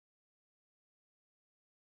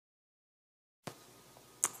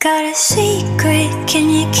Got a secret, can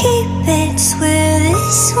you keep it? Swear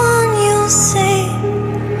this one you'll say.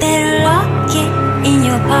 Better lock it in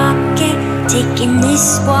your pocket, taking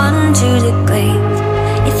this one to the grave.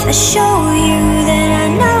 If I show you, then I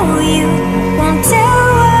know you won't tell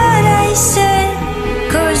what I said.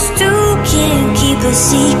 Cause two can't keep a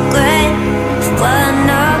secret if one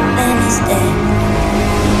of them is dead.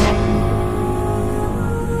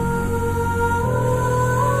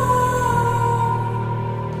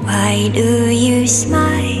 Why do you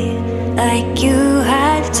smile like you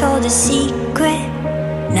have told a secret?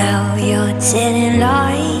 Now you're telling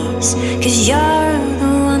lies, cause you're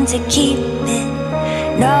the one to keep it.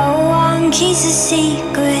 No one keeps a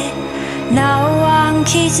secret, no one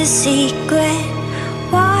keeps a secret.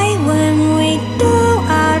 Why when we do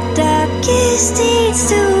our darkest deeds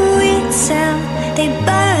do we tell? They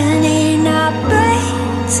burn in our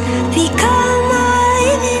brains, become our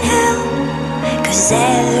living hell. Cause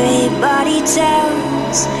everybody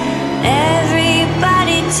tells,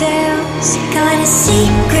 everybody tells. Got a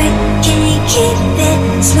secret, can you keep it?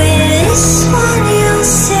 Swear this one you'll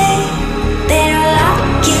say. Better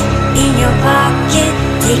lock it in your pocket,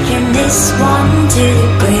 taking this one to the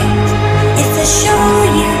grave. If I show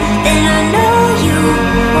you, then I know you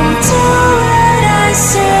won't tell what I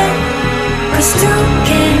said. Cause two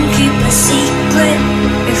can keep a secret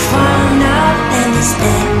if one of them is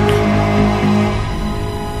dead.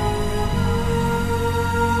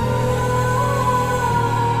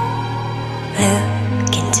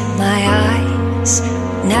 Look into my eyes,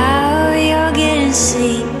 now you're getting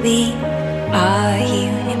sleepy. Are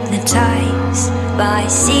you hypnotized by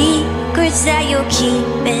secrets that you're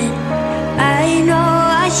keeping? I know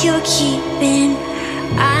what you're keeping,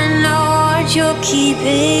 I know what you're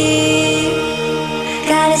keeping.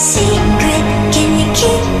 Got a secret, can you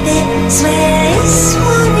keep it? Swear this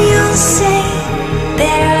one you'll say.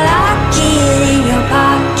 Better lock it in your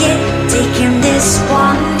pocket, taking this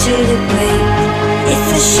one to the grave. If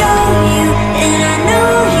I show you, then I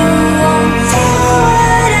know you won't tell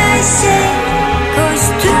what I say. Cause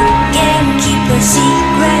two can keep a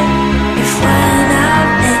secret if one of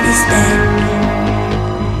them is dead.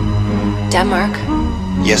 Denmark?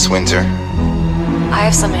 Yes, Winter? I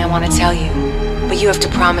have something I want to tell you, but you have to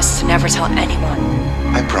promise to never tell anyone.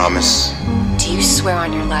 I promise. Do you swear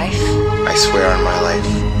on your life? I swear on my life.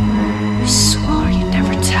 You swore you'd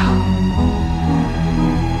never tell.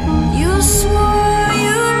 You swore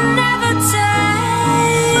you'd never tell.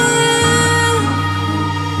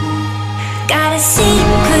 Got a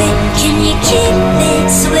secret, can you keep it?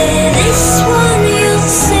 Swear this one you'll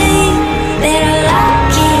say. Better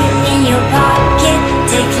lock it in your pocket,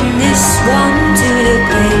 taking this one to the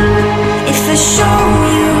grave. If I show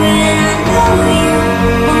you, then I know you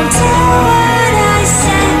won't tell what I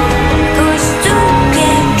said. Cause two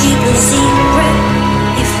can keep a secret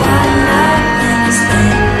if one of them is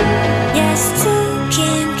dead. Yes, two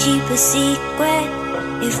can keep a secret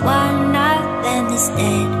if one of them is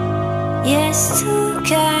dead. Yes, two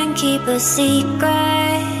can keep a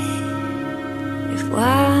secret if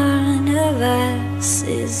one of us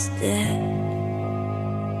is dead.